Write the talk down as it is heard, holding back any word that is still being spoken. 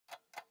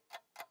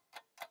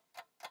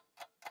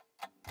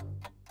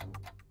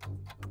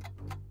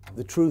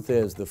The truth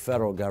is the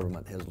federal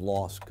government has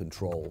lost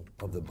control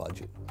of the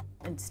budget.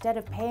 Instead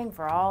of paying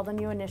for all the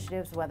new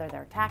initiatives, whether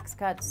they're tax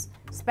cuts,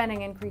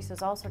 spending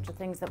increases, all sorts of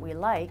things that we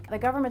like, the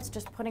government's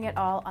just putting it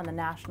all on the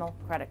national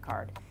credit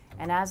card.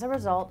 And as a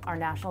result, our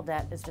national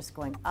debt is just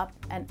going up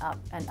and up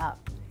and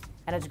up.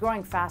 And it's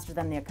growing faster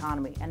than the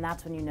economy, and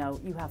that's when you know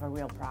you have a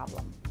real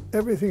problem.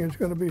 Everything is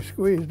going to be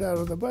squeezed out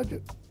of the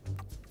budget.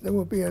 There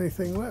won't be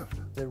anything left.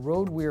 The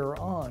road we are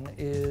on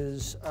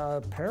is a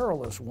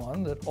perilous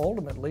one that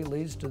ultimately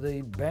leads to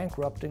the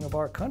bankrupting of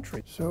our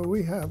country. So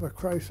we have a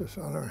crisis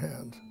on our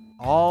hands.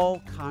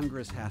 All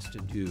Congress has to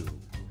do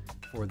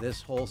for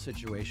this whole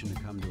situation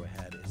to come to a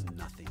head is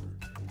nothing.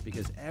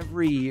 Because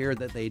every year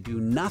that they do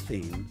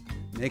nothing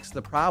makes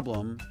the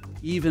problem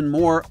even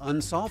more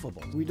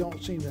unsolvable. We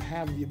don't seem to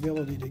have the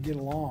ability to get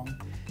along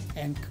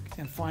and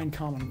find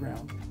common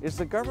ground. Is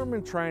the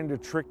government trying to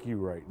trick you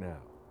right now?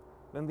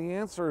 And the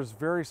answer is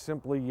very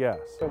simply yes.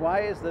 So why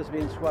is this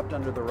being swept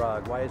under the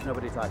rug? Why is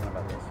nobody talking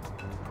about this?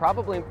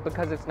 Probably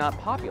because it's not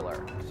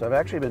popular. So I've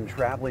actually been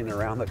traveling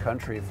around the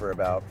country for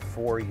about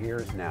 4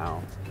 years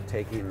now,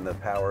 taking the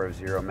Power of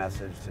Zero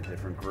message to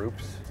different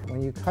groups.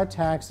 When you cut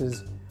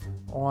taxes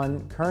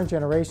on current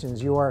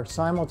generations, you are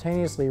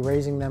simultaneously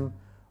raising them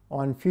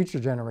on future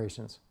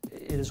generations.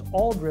 It is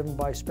all driven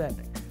by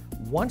spending.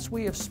 Once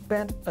we have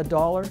spent a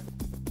dollar,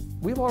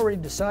 we've already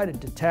decided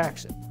to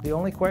tax it. The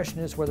only question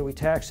is whether we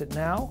tax it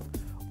now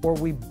or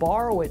we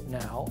borrow it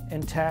now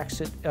and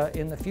tax it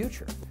in the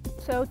future.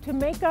 So to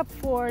make up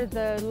for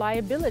the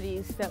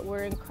liabilities that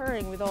we're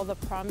incurring with all the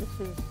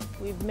promises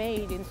we've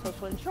made in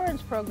social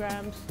insurance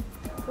programs,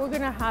 we're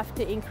going to have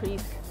to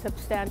increase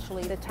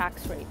substantially the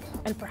tax rate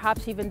and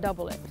perhaps even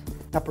double it.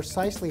 Now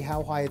precisely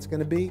how high it's going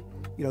to be,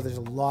 there's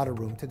a lot of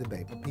room to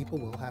debate, but people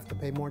will have to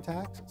pay more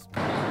taxes.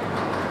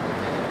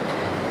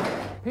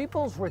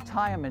 People's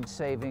retirement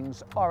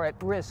savings are at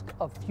risk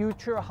of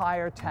future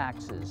higher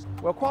taxes.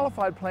 Well,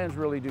 qualified plans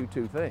really do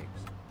two things.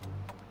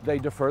 They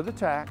defer the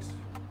tax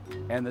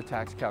and the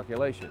tax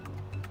calculation.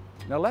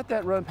 Now let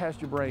that run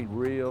past your brain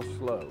real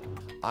slow.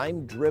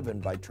 I'm driven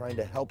by trying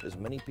to help as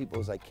many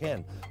people as I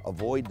can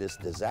avoid this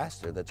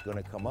disaster that's going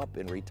to come up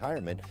in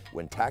retirement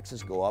when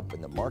taxes go up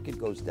and the market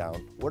goes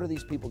down. What are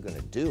these people going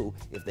to do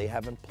if they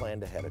haven't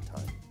planned ahead of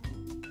time?